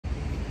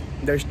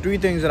there's 3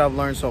 things that I've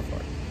learned so far.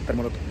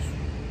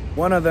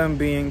 One of them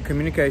being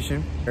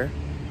communication.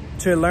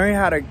 To learn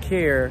how to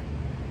care,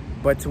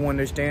 but to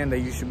understand that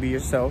you should be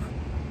yourself.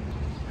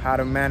 How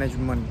to manage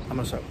money. I'm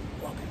gonna start.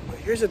 But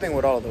here's the thing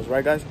with all of those,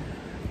 right, guys?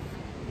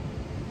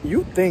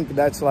 You think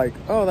that's like,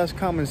 oh, that's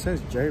common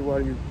sense, Jay. Why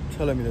are you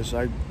telling me this?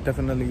 I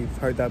definitely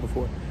heard that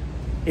before.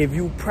 If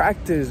you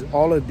practice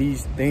all of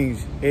these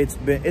things, it's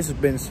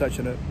been such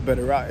a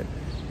better ride.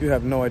 You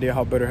have no idea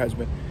how better it has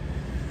been.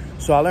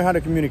 So I learned how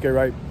to communicate,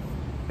 right?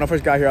 When I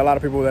first got here, a lot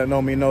of people that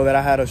know me know that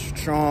I had a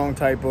strong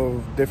type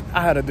of,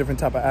 I had a different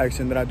type of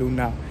accent than I do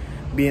now.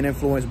 Being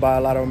influenced by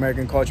a lot of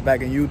American culture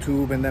back in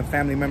YouTube and then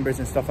family members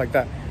and stuff like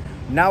that.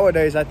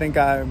 Nowadays, I think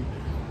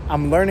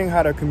I'm learning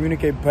how to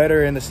communicate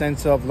better in the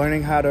sense of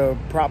learning how to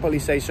properly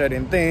say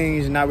certain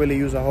things, not really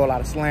use a whole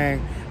lot of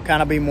slang,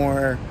 kind of be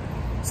more,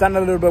 sound a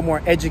little bit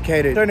more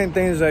educated. Certain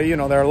things that, you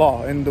know, they're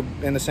law in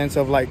the sense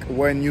of like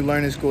when you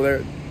learn in school,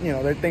 they're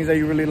things that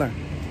you really learn.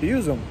 You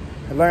use them.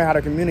 And learn how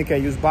to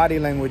communicate, use body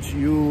language,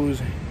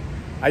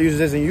 I use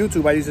this in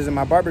YouTube, I use this in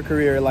my barber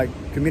career, like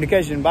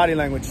communication, body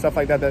language, stuff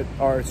like that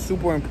are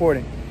super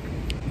important,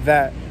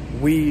 that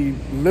we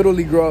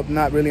literally grow up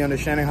not really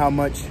understanding how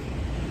much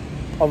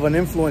of an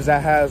influence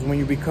that has when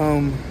you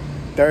become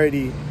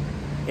 30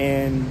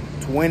 and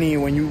 20,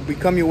 when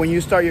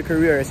you start your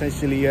career,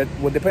 essentially.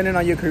 Well, depending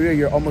on your career,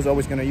 you're almost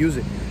always going to use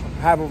it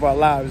half of our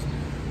lives,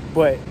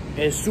 but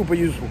it's super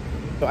useful.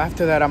 So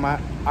after that,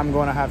 I'm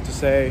going to have to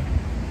say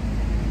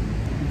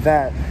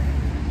that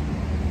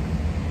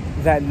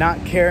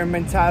not caring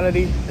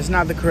mentality is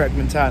not the correct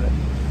mentality.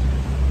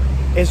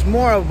 It's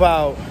more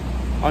about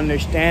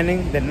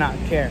understanding than not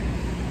caring.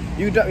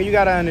 You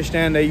got to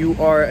understand that you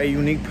are a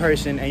unique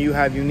person and you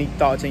have unique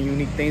thoughts and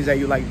unique things that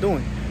you like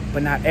doing,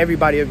 but not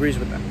everybody agrees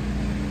with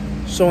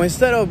that. So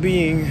instead of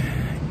being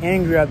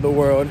angry at the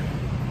world,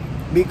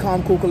 be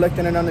calm, cool,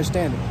 collected, and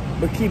understanding.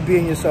 But keep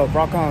being yourself.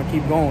 Rock on,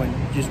 keep going.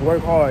 Just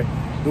work hard.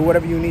 Do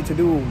whatever you need to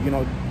do. You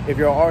know, if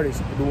you're an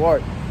artist, do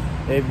art.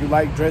 If you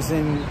like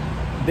dressing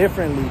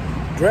differently,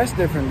 dress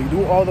differently.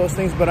 Do all those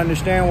things, but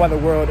understand why the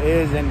world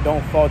is and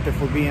don't falter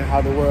for being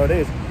how the world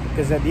is.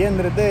 Because at the end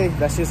of the day,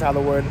 that's just how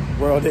the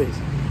world is.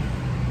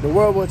 The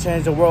world will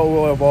change, the world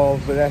will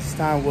evolve, but that's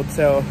time will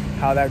tell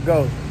how that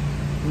goes.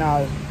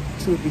 Now,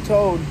 truth be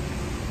told,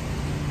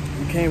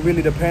 you can't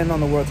really depend on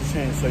the world to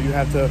change. So you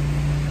have to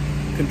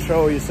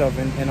control yourself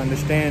and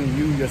understand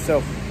you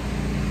yourself.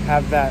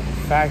 Have that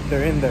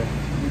factor in there.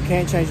 You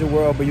can't change the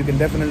world, but you can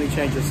definitely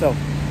change yourself.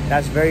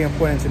 That's very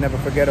important to never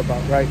forget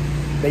about, right?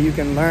 That you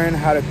can learn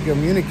how to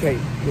communicate,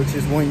 which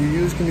is when you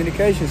use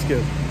communication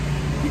skills.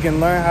 You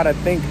can learn how to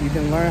think. You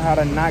can learn how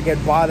to not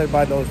get bothered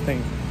by those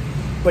things.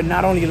 But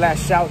not only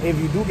lash out if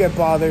you do get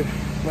bothered,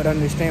 but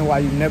understand why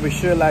you never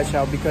should lash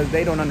out, because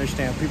they don't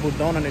understand. People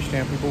don't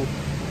understand. People,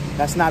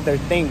 that's not their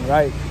thing,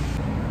 right?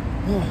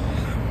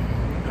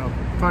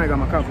 Finally got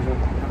my coffee, so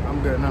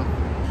I'm good now.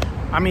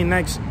 I mean,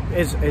 next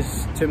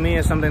is to me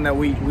is something that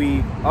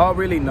we all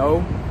really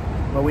know,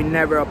 but we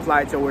never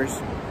apply till we're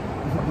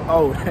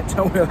old.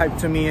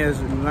 To me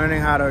is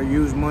learning how to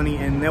use money,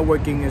 and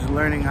networking is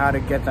learning how to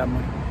get that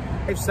money.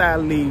 Life,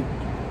 sadly,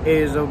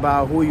 is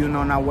about who you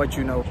know, not what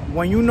you know.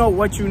 When you know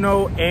what you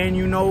know and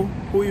you know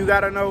who you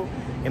gotta know,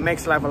 it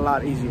makes life a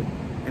lot easier.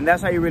 And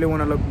that's how you really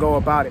want to go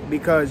about it,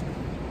 because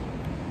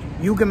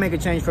you can make a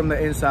change from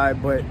the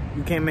inside, but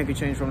you can't make a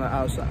change from the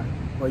outside.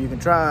 Well, you can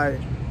try.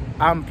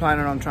 I'm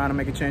planning on trying to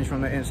make a change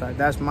from the inside.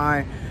 That's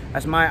my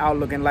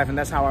outlook in life, and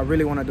that's how I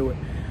really want to do it.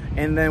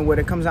 And then when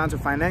it comes down to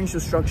financial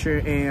structure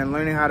and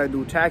learning how to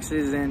do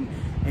taxes and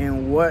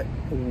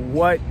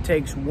what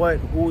takes what,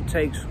 who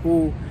takes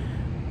who,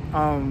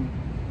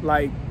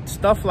 like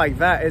stuff like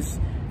that, it's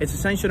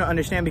essential to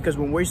understand, because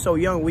when we're so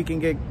young, we can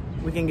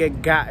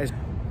get got.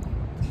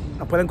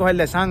 Nos pueden coger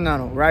de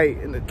zángano, right?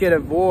 And the kid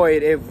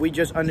avoid if we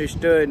just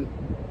understood.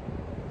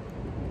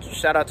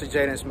 Shout out to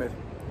Jaden Smith.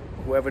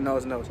 Whoever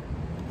knows.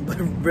 But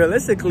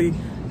realistically,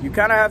 you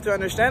kind of have to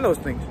understand those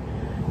things.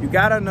 You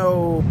gotta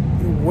know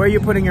where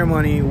you're putting your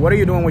money. What are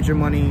you doing with your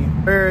money?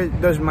 Where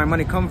does my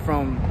money come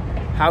from?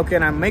 How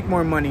can I make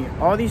more money?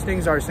 All these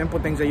things are simple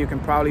things that you can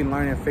probably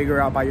learn and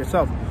figure out by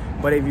yourself.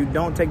 But if you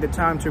don't take the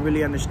time to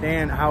really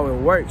understand how it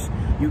works,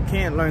 you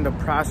can't learn the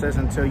process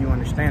until you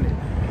understand it.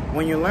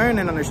 When you learn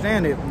and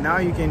understand it, now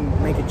you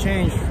can make a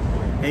change,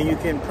 and you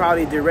can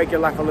probably direct your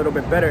life a little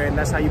bit better. And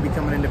that's how you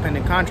become an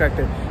independent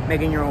contractor,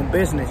 making your own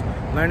business,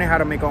 learning how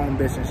to make our own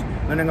business,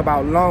 learning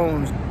about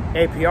loans,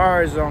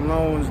 APRs on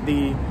loans,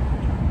 the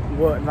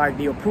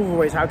approval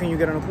rates. How can you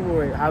get an approval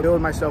rate? How to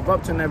build myself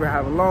up to never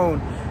have a loan,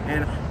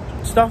 and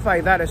stuff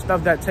like that is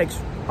stuff that takes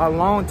a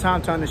long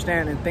time to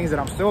understand, and things that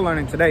I'm still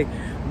learning today.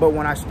 But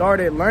when I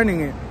started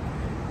learning it,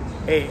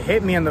 it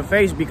hit me in the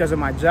face because of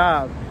my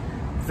job,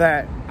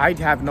 that I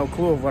have no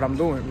clue of what I'm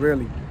doing,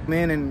 really. Come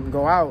in and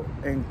go out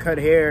and cut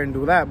hair and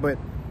do that, but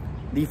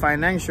the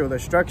financial, the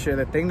structure,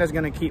 the thing that's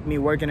going to keep me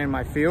working in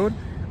my field,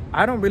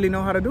 I don't really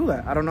know how to do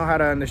that. I don't know how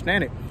to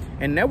understand it.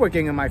 And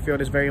networking in my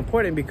field is very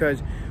important,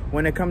 because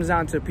when it comes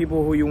down to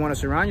people who you want to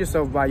surround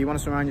yourself by, you want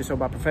to surround yourself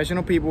by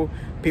professional people,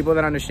 people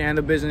that understand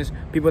the business,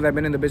 people that have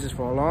been in the business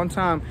for a long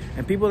time,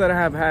 and people that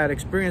have had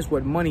experience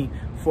with money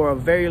for a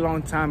very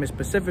long time, and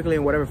specifically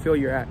in whatever field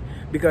you're at,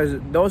 because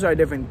those are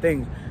different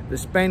things. The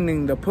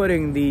spending, the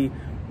putting, the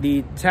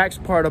tax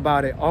part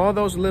about it, all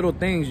those little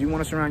things, you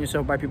want to surround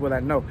yourself by people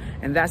that know,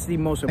 and that's the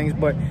most things.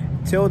 But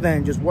till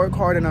then, just work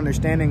hard in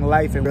understanding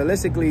life, and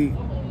realistically,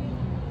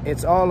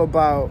 it's all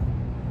about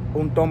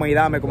un toma y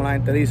dame, como la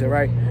gente dice,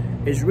 right?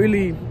 It's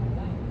really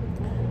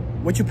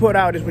what you put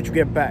out is what you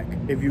get back.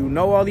 If you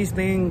know all these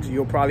things,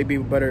 you'll probably be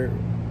a better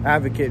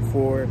advocate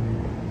for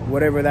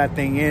whatever that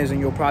thing is, and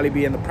you'll probably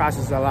be in the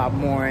process a lot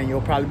more, and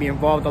you'll probably be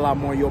involved a lot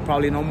more. You'll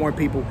probably know more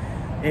people.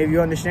 And if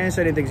you understand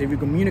certain things, if you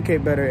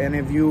communicate better, and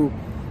if you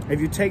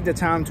take the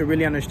time to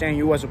really understand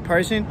you as a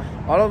person,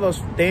 all of those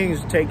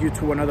things take you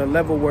to another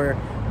level where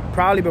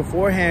probably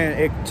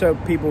beforehand it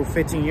took people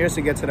 15 years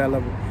to get to that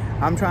level.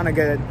 I'm trying to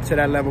get to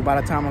that level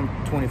by the time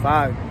I'm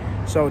 25.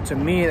 So to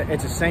me,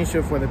 it's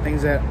essential for the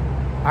things that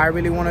I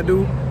really want to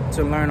do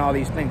to learn all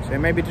these things,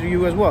 and maybe to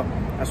you as well.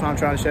 That's why I'm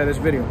trying to share this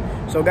video.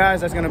 So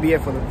guys, that's going to be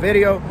it for the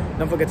video.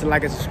 Don't forget to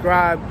like and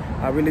subscribe.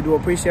 I really do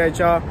appreciate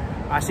y'all.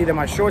 I see that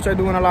my shorts are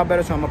doing a lot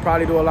better, so I'm going to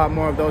probably do a lot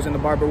more of those in the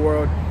barber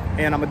world.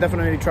 And I'm going to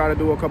definitely try to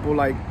do a couple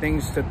like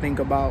things to think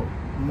about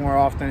more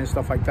often and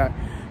stuff like that.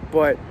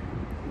 But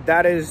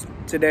that is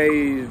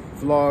today's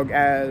vlog,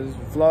 as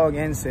vlog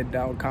and sit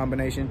down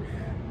combination,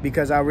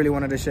 because I really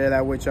wanted to share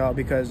that with y'all,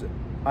 because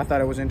I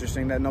thought it was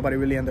interesting that nobody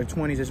really in their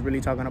 20s is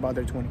really talking about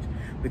their 20s,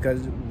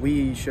 because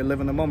we should live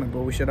in the moment,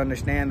 but we should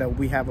understand that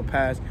we have a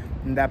past,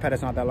 and that past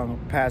is not that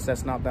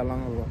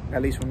long ago.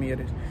 At least for me it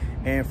is.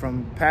 And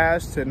from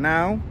past to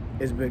now,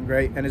 it's been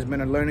great, and it's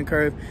been a learning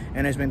curve,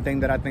 and it's been a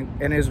thing that I think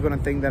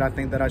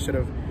that I should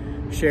have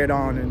shared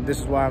on, and this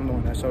is why I'm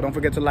doing that. So don't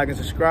forget to like and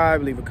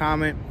subscribe, leave a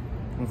comment.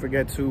 Don't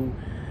forget to,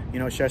 you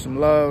know, share some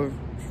love.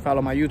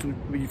 Follow my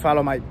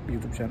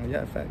YouTube channel.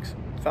 Yeah, facts.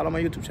 Follow my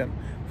YouTube channel.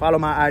 Follow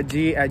my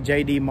IG at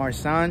JD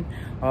Marsan.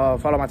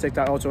 Follow my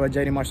TikTok also at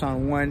JD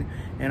Marsan1.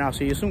 And I'll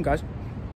see you soon, guys.